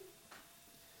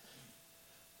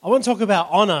I want to talk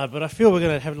about honour, but I feel we're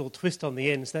going to have a little twist on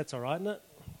the end, so that's all right, isn't it?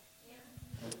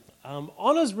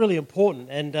 Honour is really important,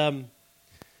 and I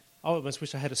almost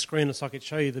wish I had a screen so I could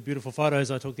show you the beautiful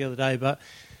photos I took the other day, but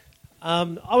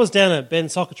I was down at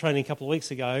Ben's soccer training a couple of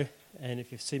weeks ago, and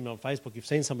if you've seen me on Facebook, you've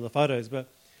seen some of the photos, but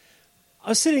I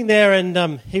was sitting there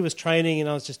and he was training and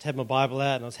I was just had my Bible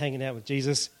out and I was hanging out with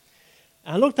Jesus.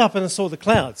 And I looked up and I saw the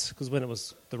clouds, because when it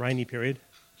was the rainy period.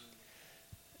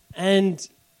 And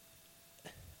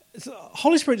the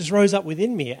Holy Spirit just rose up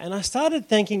within me and I started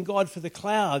thanking God for the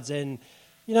clouds. And,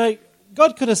 you know,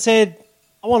 God could have said,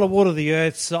 I want to water the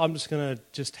earth, so I'm just going to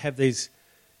just have these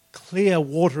clear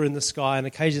water in the sky and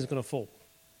occasionally it's going to fall.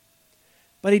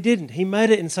 But he didn't. He made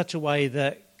it in such a way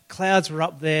that clouds were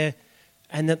up there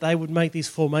and that they would make these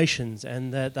formations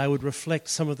and that they would reflect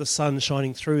some of the sun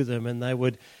shining through them and they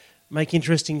would make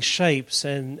interesting shapes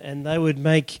and they would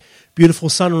make beautiful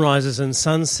sunrises and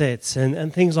sunsets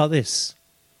and things like this.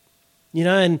 You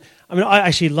know, and I mean, I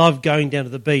actually love going down to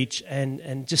the beach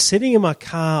and just sitting in my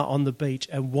car on the beach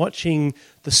and watching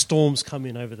the storms come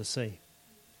in over the sea.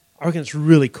 I reckon it's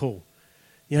really cool.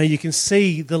 You know, you can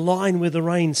see the line where the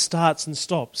rain starts and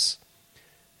stops.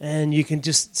 And you can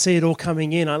just see it all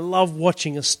coming in. I love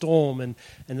watching a storm and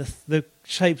the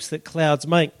shapes that clouds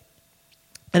make.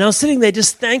 And I was sitting there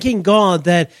just thanking God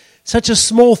that such a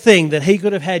small thing that he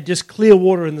could have had just clear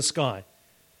water in the sky.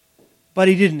 But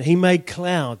he didn't. He made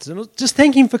clouds. And just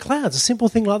thanking him for clouds, a simple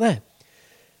thing like that.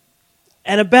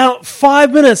 And about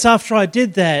 5 minutes after I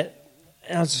did that,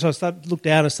 so I looked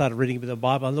down and started reading a bit of the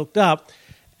Bible. I looked up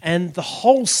and the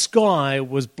whole sky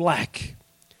was black,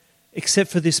 except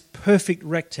for this perfect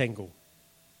rectangle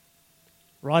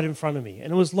right in front of me.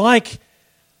 And it was like,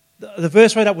 the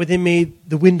verse read up within me,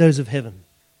 the windows of heaven.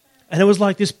 And it was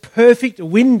like this perfect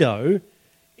window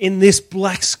in this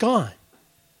black sky.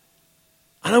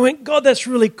 And I went, God, that's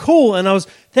really cool. And I was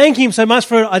thanking him so much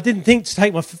for it, I didn't think to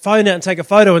take my phone out and take a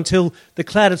photo until the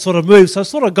cloud had sort of moved. So I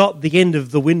sort of got the end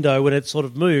of the window when it sort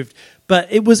of moved.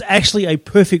 But it was actually a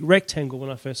perfect rectangle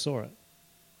when I first saw it.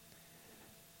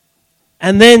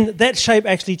 And then that shape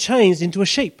actually changed into a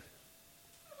sheep.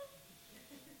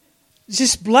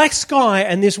 This black sky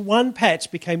and this one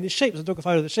patch became this sheep. So I took a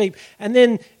photo of the sheep and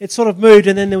then it sort of moved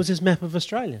and then there was this map of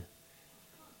Australia.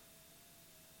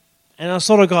 And I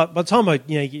sort of got, by the time I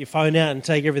get your phone out and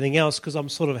take everything else, because I'm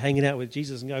sort of hanging out with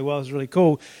Jesus and going, well, it was really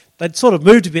cool, they'd sort of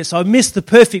moved a bit, so I missed the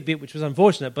perfect bit, which was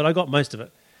unfortunate, but I got most of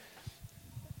it.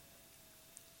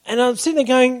 And I'm sitting there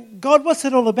going, God, what's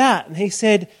that all about? And he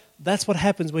said, that's what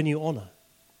happens when you honour.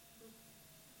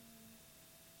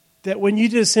 That when you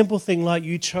did a simple thing like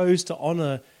you chose to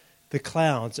honour the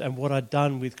clouds and what I'd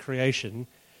done with creation,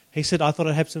 he said, I thought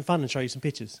I'd have some fun and show you some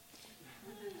pictures.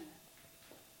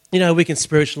 You know, we can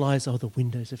spiritualise, the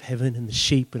windows of heaven and the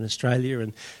sheep in Australia.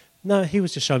 And no, he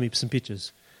was just showing me some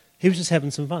pictures. He was just having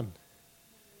some fun.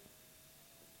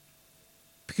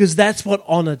 Because that's what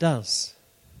honour does.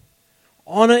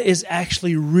 Honour is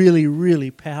actually really, really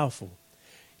powerful.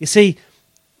 You see,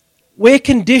 we're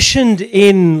conditioned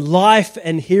in life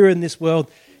and here in this world,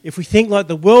 if we think like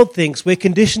the world thinks, we're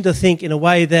conditioned to think in a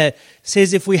way that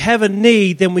says if we have a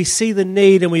need, then we see the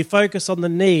need and we focus on the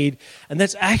need. And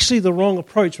that's actually the wrong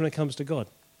approach when it comes to God.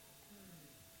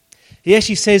 He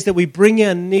actually says that we bring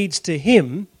our needs to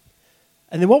him,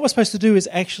 and then what we're supposed to do is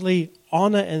actually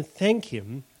honour and thank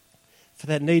him for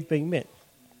that need being met.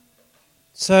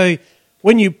 So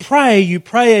when you pray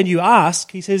and you ask.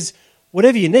 He says,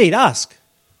 whatever you need, ask.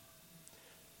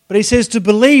 But he says to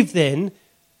believe then,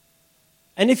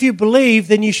 and if you believe,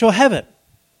 then you shall have it.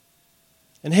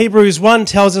 And Hebrews 1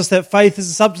 tells us that faith is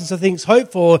the substance of things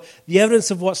hoped for, the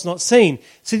evidence of what's not seen.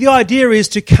 So the idea is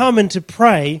to come and to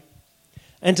pray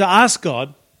and to ask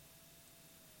God,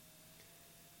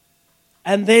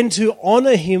 and then to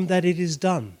honour him that it is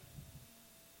done.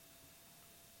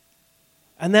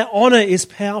 And that honour is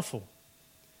powerful.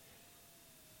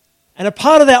 And a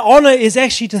part of that honour is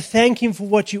actually to thank him for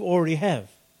what you already have.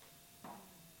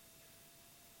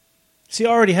 See, I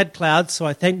already had clouds, so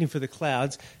I thanked him for the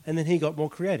clouds, and then he got more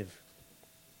creative.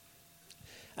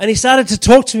 And he started to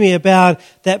talk to me about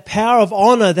that power of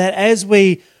honour, that as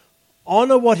we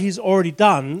honour what he's already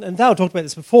done, and Dale talked about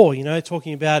this before,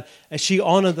 talking about as she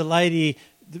honoured the lady,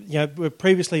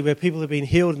 previously where people have been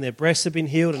healed and their breasts have been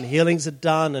healed and healings are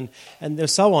done and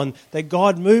so on, that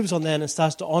God moves on that and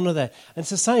starts to honour that. And it's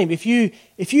the same. If you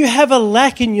have a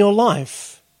lack in your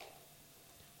life,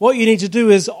 what you need to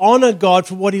do is honour God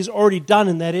for what he's already done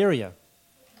in that area.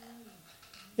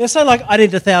 Say like I need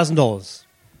 $1,000.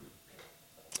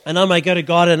 And I may go to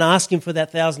God and ask him for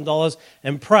that $1,000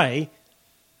 and pray.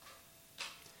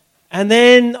 And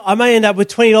then I may end up with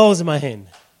 $20 in my hand.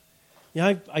 You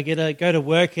know, I go to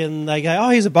work and they go, oh,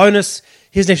 here's a bonus,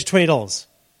 here's an extra $20.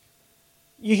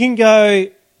 You can go,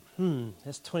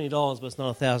 that's $20, but it's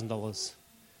not $1,000.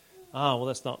 Ah, well,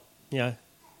 that's not, you know.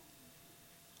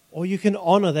 Or you can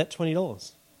honour that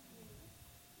 $20.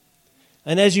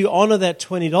 And as you honour that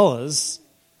 $20,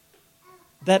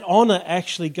 that honour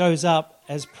actually goes up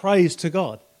as praise to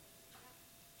God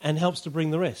and helps to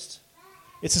bring the rest.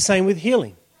 It's the same with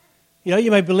healing. You know,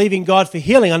 you may believe in God for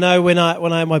healing. I know when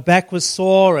my back was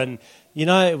sore and, you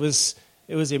know, it was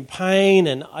in pain,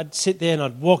 and I'd sit there and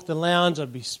I'd walk the lounge,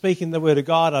 I'd be speaking the word of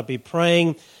God, I'd be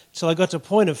praying till I got to a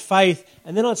point of faith,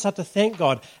 and then I'd start to thank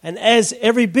God. And as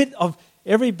every bit of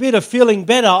feeling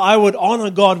better, I would honour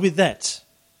God with that.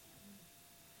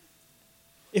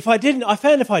 I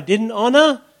found if I didn't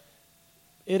honour,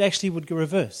 it actually would go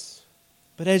reverse.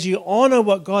 But as you honour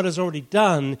what God has already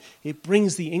done, it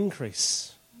brings the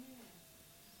increase.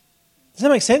 Does that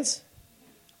make sense?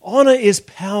 Honour is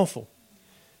powerful.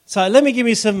 So let me give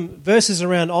you some verses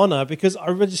around honour, because I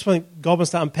really just want God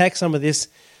wants to unpack some of this,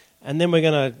 and then we're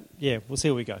going to, we'll see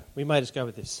where we go. We may just go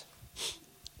with this.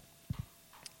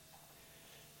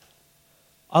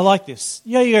 I like this.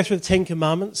 You know, you go through the 10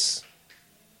 Commandments.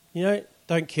 You know,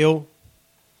 don't kill,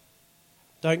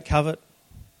 don't covet,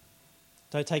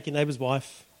 don't take your neighbour's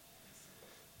wife,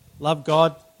 love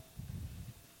God.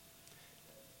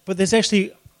 But there's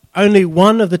actually only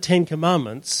one of the 10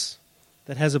 Commandments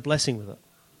that has a blessing with it.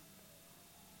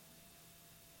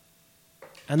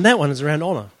 And that one is around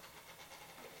honour.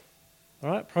 All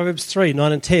right, Proverbs 3,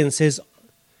 9 and 10 says,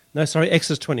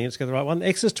 Exodus 20, let's go to the right one.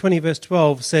 Exodus 20 verse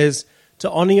 12 says,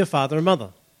 to honour your father and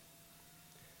mother.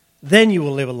 Then you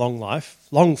will live a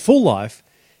long, full life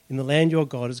in the land your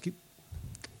God has given.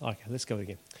 Okay, let's go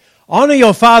again. Honour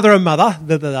your father and mother,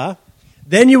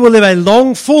 then you will live a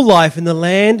long, full life in the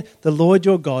land the Lord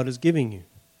your God is giving you.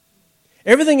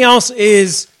 Everything else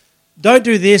is, don't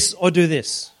do this or do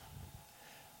this.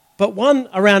 But one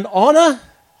around honour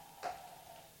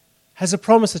has a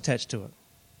promise attached to it.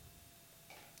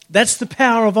 That's the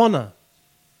power of honour.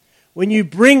 When you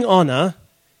bring honour,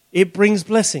 it brings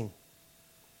blessing.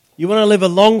 You want to live a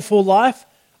long, full life?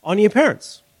 Honour your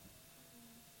parents.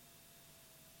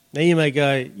 Now you may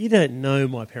go, you don't know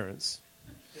my parents.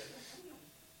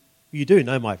 You do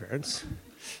know my parents,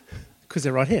 because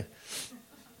they're right here.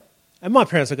 And my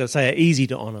parents, I've got to say, are easy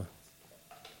to honour.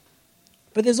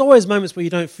 But there's always moments where you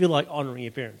don't feel like honouring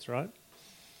your parents, right?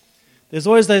 There's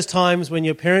always those times when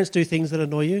your parents do things that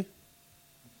annoy you.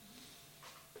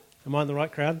 Am I in the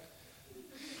right crowd?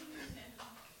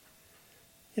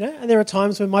 You know, and there are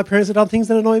times when my parents have done things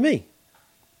that annoy me.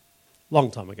 Long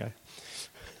time ago.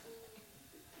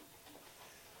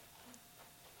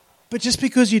 But just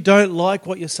because you don't like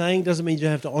what you're saying doesn't mean you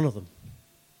don't have to honour them.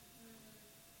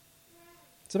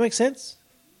 Does that make sense?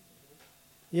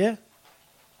 Yeah?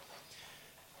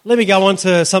 Let me go on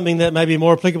to something that may be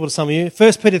more applicable to some of you. 1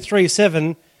 Peter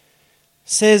 3:7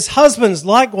 says, husbands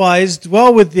likewise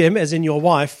dwell with them, as in your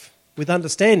wife, with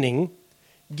understanding,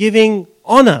 giving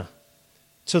honour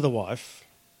to the wife.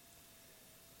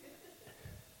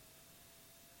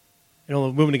 And all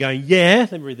the women are going, yeah,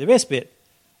 let me read the best bit.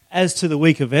 As to the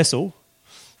weaker vessel.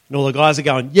 And all the guys are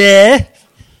going, yeah.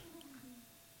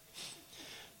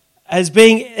 As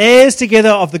being heirs together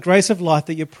of the grace of life,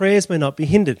 that your prayers may not be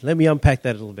hindered. Let me unpack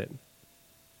that a little bit.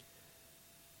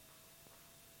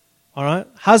 All right?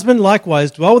 Husband,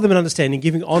 likewise, dwell with them in understanding,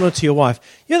 giving honour to your wife.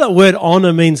 You know that word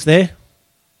honour means there?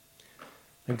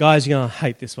 And guys, you're going to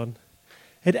hate this one.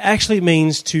 It actually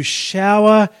means to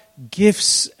shower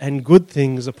gifts and good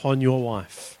things upon your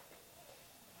wife.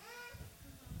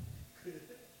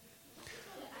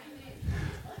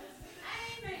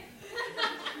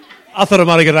 I thought I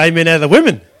might have got an amen out of the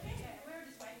women.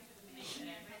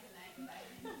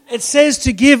 It says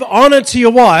to give honour to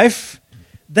your wife,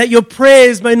 that your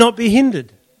prayers may not be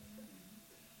hindered.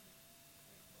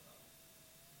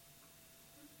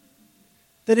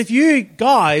 That if you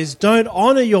guys don't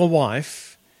honour your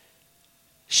wife,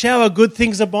 shower good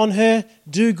things upon her,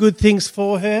 do good things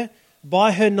for her,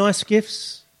 buy her nice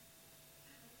gifts.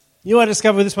 You know what I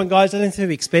discovered with this one, guys? I don't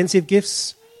have expensive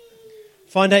gifts.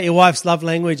 Find out your wife's love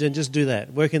language and just do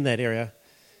that. Work in that area.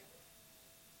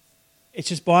 It's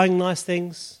just buying nice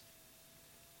things.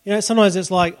 You know, sometimes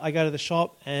it's like I go to the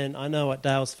shop and I know what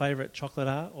Dale's favourite chocolate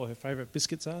are or her favourite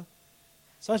biscuits are.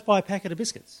 So I just buy a packet of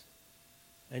biscuits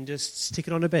and just stick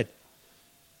it on her bed.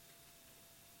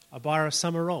 I buy her a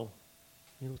summer roll,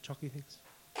 you know, chocolate things,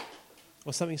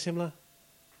 or something similar,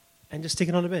 and just stick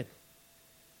it on her bed.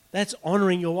 That's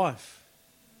honouring your wife.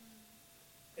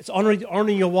 It's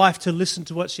honouring your wife to listen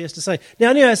to what she has to say.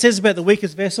 Now, it says about the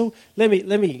weakest vessel. Let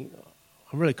me.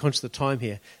 I'm really conscious of the time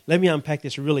here. Let me unpack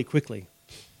this really quickly.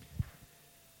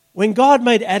 When God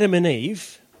made Adam and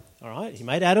Eve, all right, he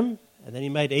made Adam and then he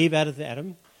made Eve out of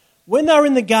Adam. When they were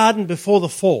in the garden before the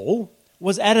fall,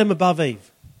 was Adam above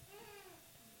Eve?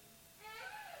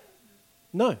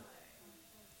 No.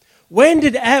 When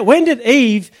did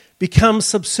Eve become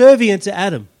subservient to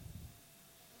Adam?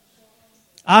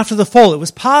 After the fall. It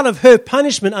was part of her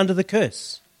punishment under the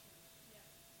curse.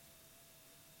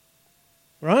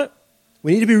 Right?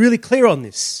 We need to be really clear on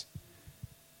this.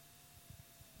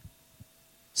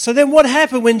 So then what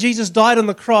happened when Jesus died on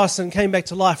the cross and came back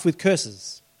to life with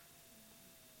curses?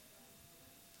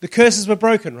 The curses were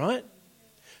broken, right?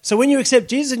 So when you accept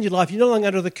Jesus in your life, you're no longer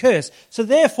under the curse. So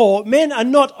therefore, men are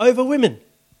not over women.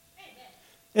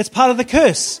 It's part of the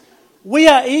curse. We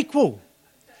are equal.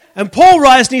 And Paul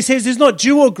writes and he says there's not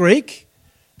Jew or Greek.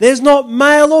 There's not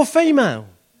male or female.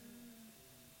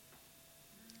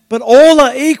 But all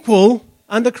are equal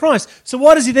under Christ. So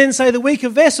why does he then say the weaker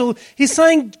vessel? He's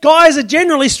saying guys are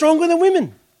generally stronger than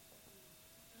women.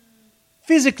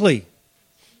 Physically.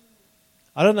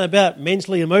 I don't know about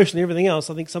mentally, emotionally, everything else.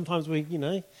 I think sometimes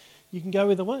you can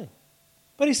go either way.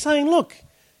 But he's saying, look,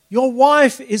 your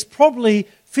wife is probably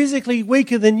physically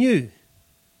weaker than you.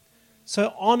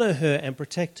 So honour her and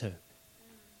protect her.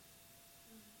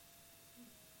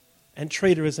 And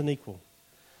treat her as an equal.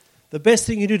 The best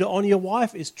thing you do to honour your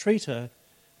wife is treat her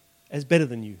as better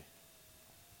than you.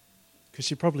 Because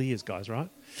she probably is, guys, right?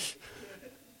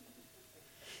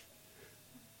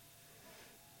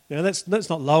 Now, let's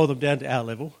not lower them down to our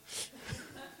level.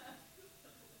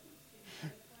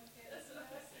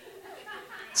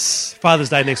 Father's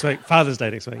Day next week. But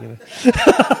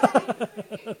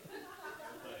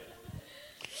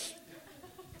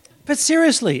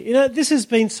seriously, this has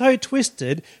been so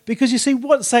twisted because you see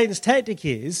what Satan's tactic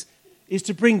is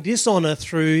to bring dishonour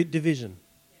through division.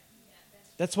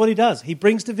 That's what he does. He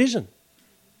brings division.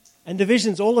 And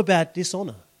division's all about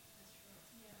dishonour.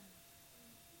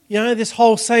 This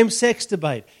whole same-sex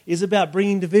debate is about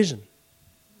bringing division.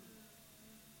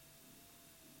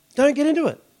 Don't get into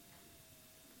it.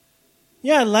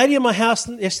 A lady in my house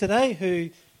yesterday who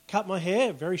cut my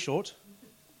hair very short.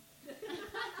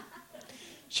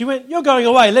 She went, "You're going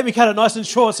away, let me cut it nice and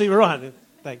short so you're right."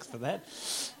 Thanks for that.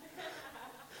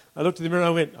 I looked in the mirror and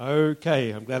I went,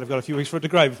 okay, I'm glad I've got a few weeks for it to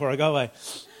grow before I go away.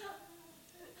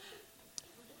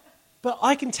 But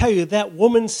I can tell you that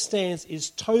woman's stance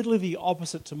is totally the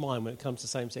opposite to mine when it comes to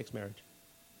same-sex marriage.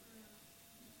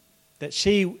 That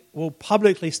she will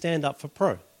publicly stand up for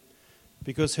pro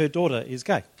because her daughter is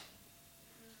gay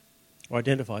or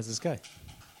identifies as gay.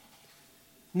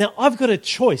 Now, I've got a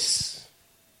choice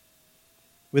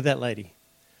with that lady.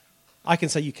 I can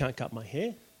say, you can't cut my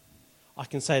hair. I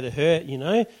can say to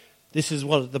her, this is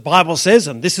what the Bible says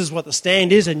and this is what the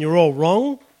stand is and you're all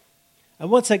wrong. And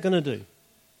what's that going to do?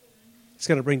 It's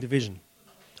going to bring division.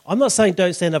 I'm not saying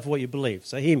don't stand up for what you believe,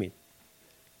 so hear me.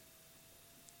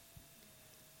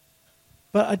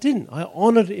 But I didn't. I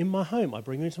honoured her in my home. I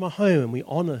bring her into my home and we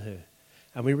honour her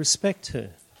and we respect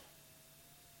her.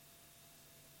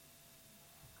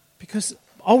 Because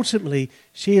ultimately,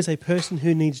 she is a person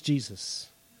who needs Jesus.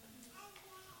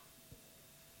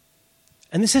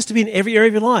 And this has to be in every area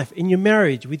of your life, in your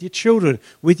marriage, with your children,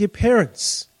 with your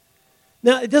parents.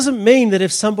 Now, it doesn't mean that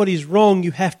if somebody's wrong,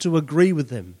 you have to agree with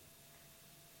them.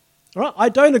 All right? I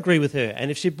don't agree with her.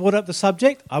 And if she brought up the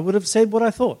subject, I would have said what I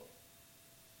thought.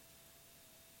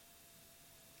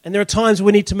 And there are times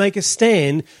we need to make a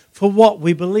stand for what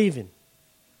we believe in.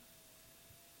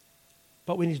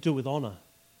 But we need to do it with honour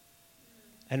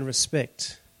and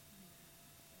respect,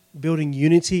 building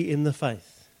unity in the faith.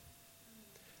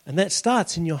 And that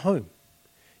starts in your home.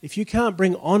 If you can't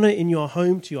bring honour in your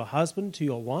home to your husband, to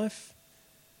your wife,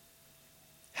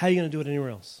 how are you going to do it anywhere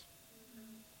else?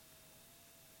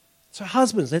 So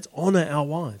husbands, let's honour our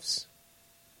wives.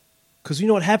 Because you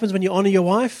know what happens when you honour your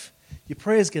wife? Your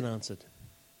prayers get answered.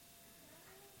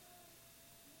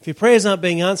 If your prayers aren't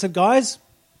being answered, guys,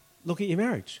 look at your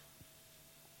marriage.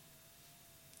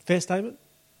 Fair statement?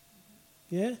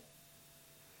 Yeah?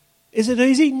 Is it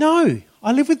easy? No.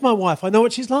 I live with my wife. I know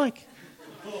what she's like.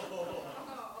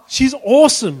 She's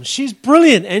awesome. She's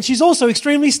brilliant. And she's also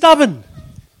extremely stubborn.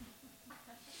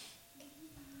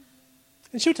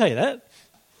 And she'll tell you that.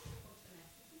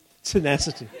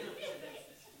 Tenacity.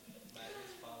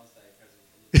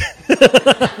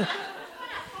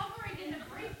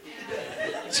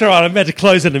 It's all right. I'm about to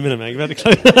close in a minute, mate. I'm about to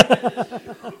close.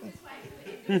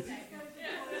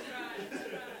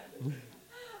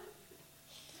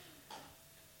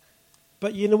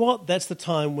 But you know what? That's the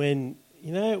time when,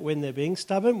 when they're being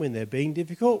stubborn, when they're being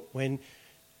difficult, when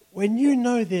when you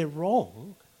know they're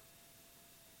wrong,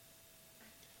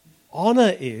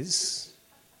 honour is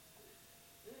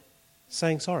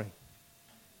saying sorry.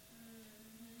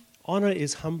 Honour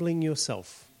is humbling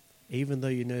yourself, even though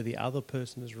you know the other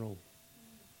person is wrong.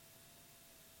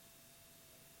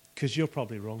 Because you're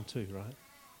probably wrong too, right?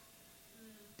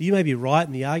 You may be right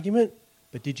in the argument,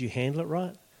 but did you handle it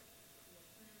right?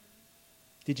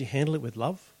 Did you handle it with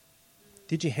love?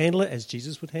 Did you handle it as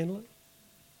Jesus would handle it?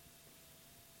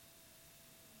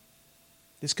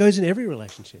 This goes in every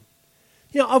relationship.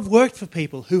 You know, I've worked for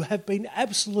people who have been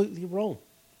absolutely wrong,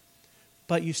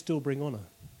 but you still bring honour.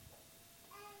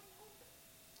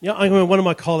 You know, I remember one of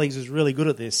my colleagues was really good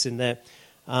at this in that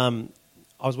I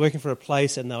was working for a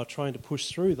place and they were trying to push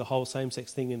through the whole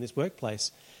same-sex thing in this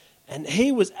workplace. And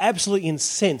he was absolutely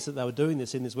incensed that they were doing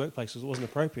this in this workplace because it wasn't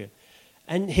appropriate.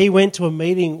 And he went to a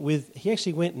meeting he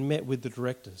actually went and met with the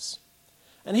directors.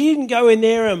 And he didn't go in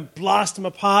there and blast them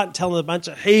apart and tell them a bunch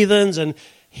of heathens. And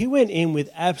he went in with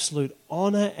absolute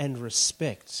honour and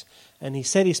respect. And he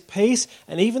said his piece.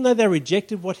 And even though they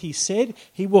rejected what he said,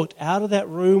 he walked out of that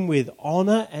room with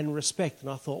honour and respect. And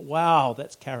I thought, wow,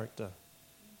 that's character.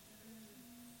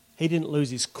 He didn't lose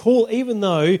his cool, even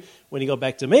though when he got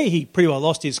back to me, he pretty well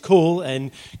lost his cool, and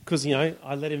because, you know,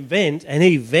 I let him vent, and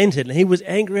he vented, and he was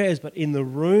angry as, but in the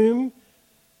room,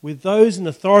 with those in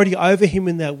authority over him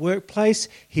in that workplace,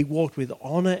 he walked with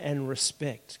honour and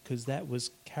respect, because that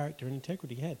was character and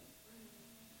integrity he had.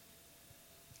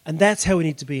 And that's how we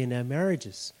need to be in our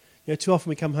marriages. You know, too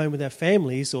often we come home with our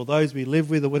families, or those we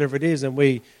live with, or whatever it is, and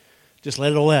we just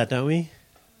let it all out, don't we?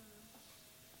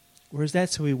 Whereas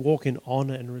that's how we walk in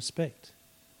honour and respect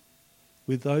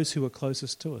with those who are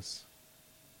closest to us.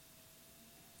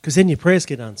 Because then your prayers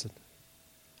get answered.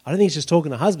 I don't think he's just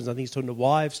talking to husbands. I think he's talking to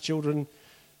wives, children,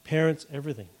 parents,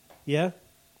 everything. Yeah?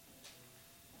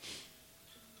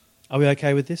 Are we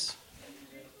okay with this?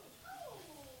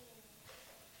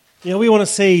 You know, we want to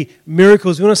see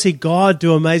miracles. We want to see God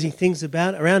do amazing things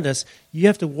around us. You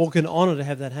have to walk in honour to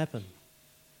have that happen.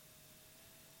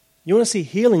 You want to see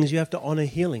healings, you have to honour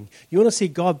healing. You want to see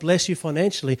God bless you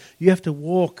financially, you have to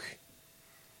walk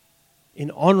in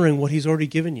honouring what He's already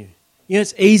given you. You know,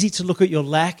 it's easy to look at your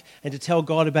lack and to tell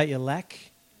God about your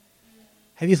lack.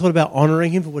 Have you thought about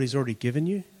honouring Him for what He's already given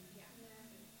you?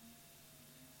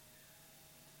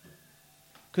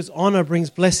 Because honour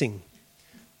brings blessing.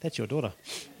 That's your daughter.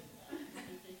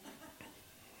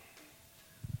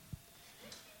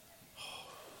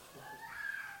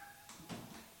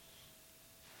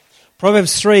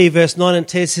 Proverbs 3, verse 9 and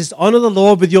 10 says, honour the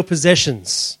Lord with your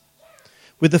possessions,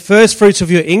 with the first fruits of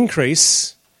your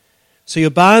increase, so your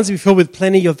barns will be filled with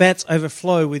plenty, your vats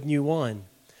overflow with new wine.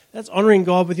 That's honouring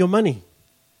God with your money.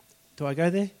 Do I go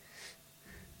there?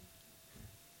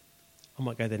 I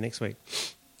might go there next week.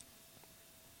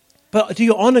 But do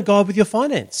you honour God with your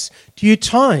finance? Do you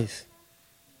tithe?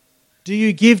 Do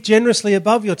you give generously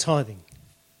above your tithing?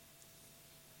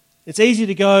 It's easy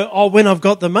to go, oh, when I've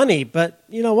got the money, but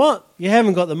you know what? You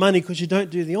haven't got the money because you don't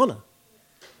do the honour.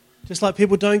 Just like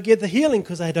people don't get the healing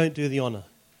because they don't do the honour.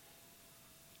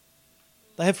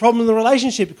 They have problems in the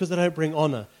relationship because they don't bring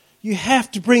honour. You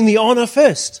have to bring the honour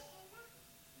first.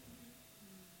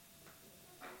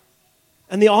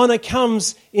 And the honour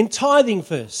comes in tithing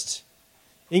first,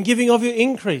 in giving of your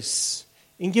increase,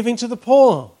 in giving to the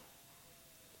poor,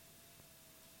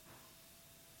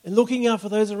 and looking out for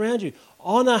those around you.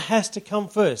 Honour has to come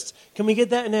first. Can we get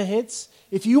that in our heads?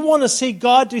 If you want to see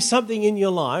God do something in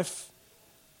your life,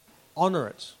 honour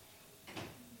it.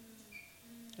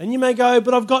 And you may go,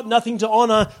 but I've got nothing to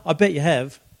honour. I bet you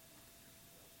have.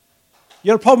 You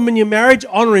got a problem in your marriage?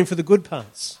 Honour Him for the good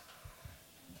parts.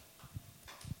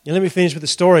 Now let me finish with a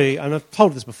story. And I've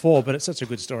told this before, but it's such a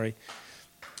good story.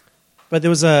 But there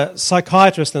was a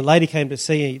psychiatrist, and a lady came to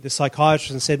see the psychiatrist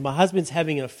and said, my husband's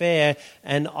having an affair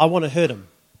and I want to hurt him.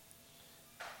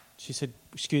 She said,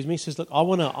 excuse me? She says, look, I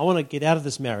want to get out of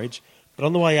this marriage, but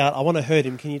on the way out, I want to hurt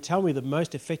him. Can you tell me the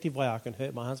most effective way I can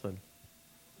hurt my husband?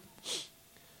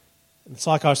 And the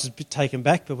psychiatrist was a bit taken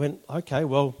back, but went, okay,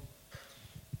 well,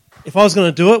 if I was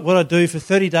going to do it, what I'd do for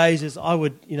 30 days is I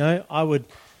would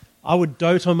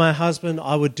dote on my husband.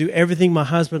 I would do everything my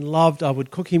husband loved. I would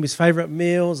cook him his favourite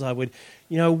meals. I would,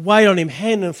 wait on him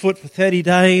hand and foot for 30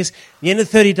 days. At the end of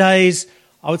 30 days,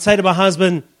 I would say to my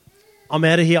husband, I'm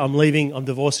out of here, I'm leaving, I'm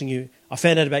divorcing you. I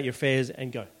found out about your affairs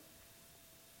and go.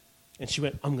 And she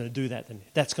went, I'm going to do that then.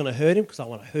 That's going to hurt him because I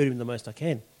want to hurt him the most I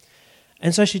can.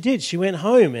 And so she did. She went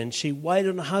home and she waited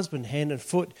on her husband hand and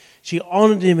foot. She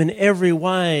honoured him in every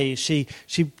way. She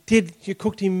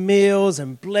cooked him meals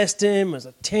and blessed him, was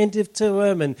attentive to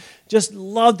him and just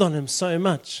loved on him so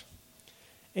much.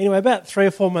 Anyway, about 3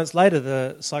 or 4 months later,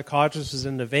 the psychiatrist was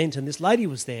at an event and this lady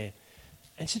was there.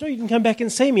 And she said, "Oh, you didn't come back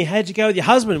and see me. How'd you go with your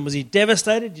husband? Was he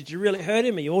devastated? Did you really hurt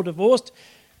him? Are you all divorced?"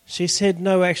 She said,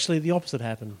 "No, actually the opposite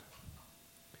happened."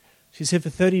 She said, "For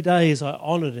 30 days I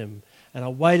honoured him and I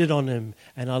waited on him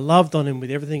and I loved on him with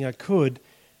everything I could."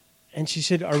 And she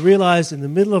said, "I realised in the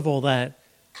middle of all that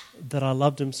I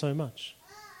loved him so much."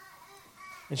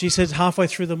 And she said halfway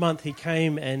through the month he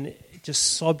came and just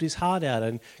sobbed his heart out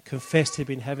and confessed he'd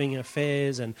been having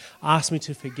affairs and asked me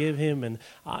to forgive him and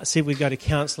see if we go to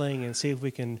counselling and see if we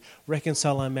can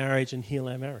reconcile our marriage and heal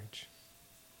our marriage.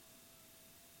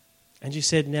 And she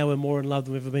said, "Now we're more in love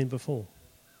than we've ever been before."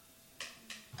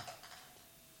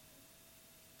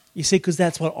 You see, because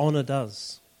that's what honour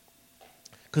does.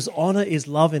 Because honour is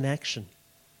love in action.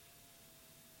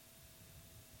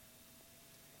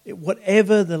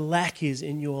 Whatever the lack is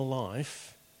in your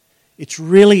life, it's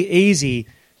really easy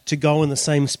to go in the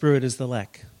same spirit as the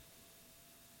lack.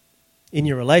 In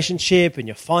your relationship, in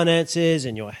your finances,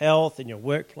 in your health, in your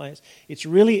workplace, it's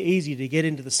really easy to get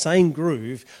into the same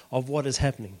groove of what is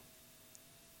happening.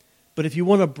 But if you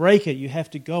want to break it, you have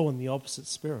to go in the opposite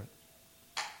spirit.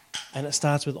 And it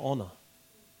starts with honour.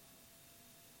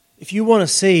 If you want to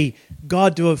see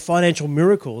God do financial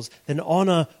miracles, then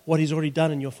honour what He's already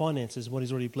done in your finances, what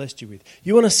He's already blessed you with.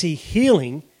 You want to see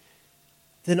healing,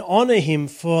 then honour Him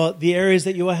for the areas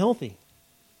that you are healthy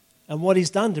and what He's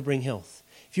done to bring health.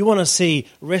 If you want to see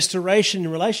restoration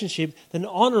in relationship, then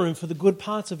honour Him for the good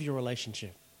parts of your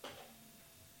relationship.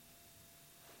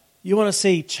 You want to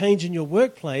see change in your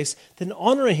workplace, then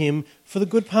honour Him for the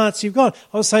good parts you've got.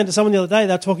 I was saying to someone the other day,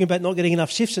 they were talking about not getting enough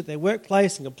shifts at their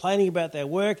workplace and complaining about their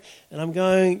work, and I'm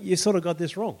going, you sort of got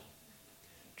this wrong.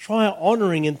 Try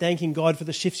honouring and thanking God for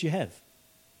the shifts you have.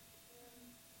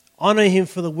 Honour Him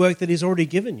for the work that He's already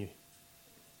given you.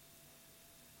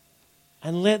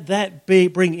 And let that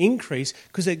bring increase,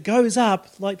 because it goes up,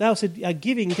 like Dale said, our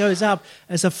giving goes up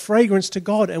as a fragrance to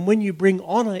God, and when you bring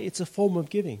honour, it's a form of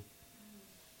giving.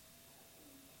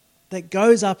 That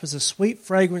goes up as a sweet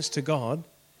fragrance to God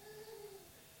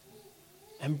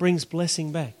and brings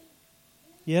blessing back.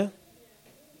 Yeah? Does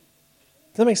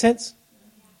that make sense?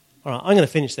 All right, I'm going to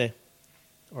finish there,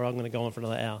 or I'm going to go on for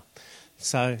another hour.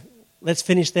 So let's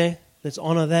finish there. Let's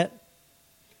honour that.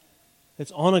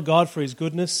 Let's honour God for His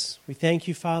goodness. We thank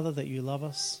You, Father, that You love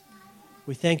us.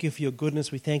 We thank You for Your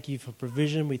goodness. We thank You for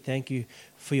provision. We thank You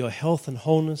for Your health and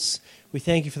wholeness. We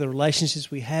thank You for the relationships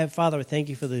we have. Father, I thank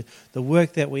You for the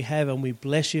work that we have, and we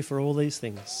bless You for all these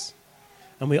things.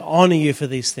 And we honour You for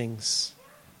these things.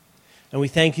 And we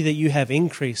thank You that You have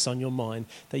increase on Your mind,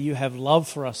 that You have love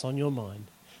for us on Your mind,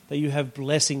 that You have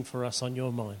blessing for us on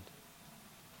Your mind,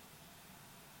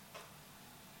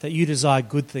 that You desire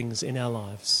good things in our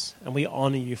lives. And we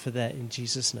honour You for that in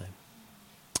Jesus' name.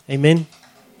 Amen.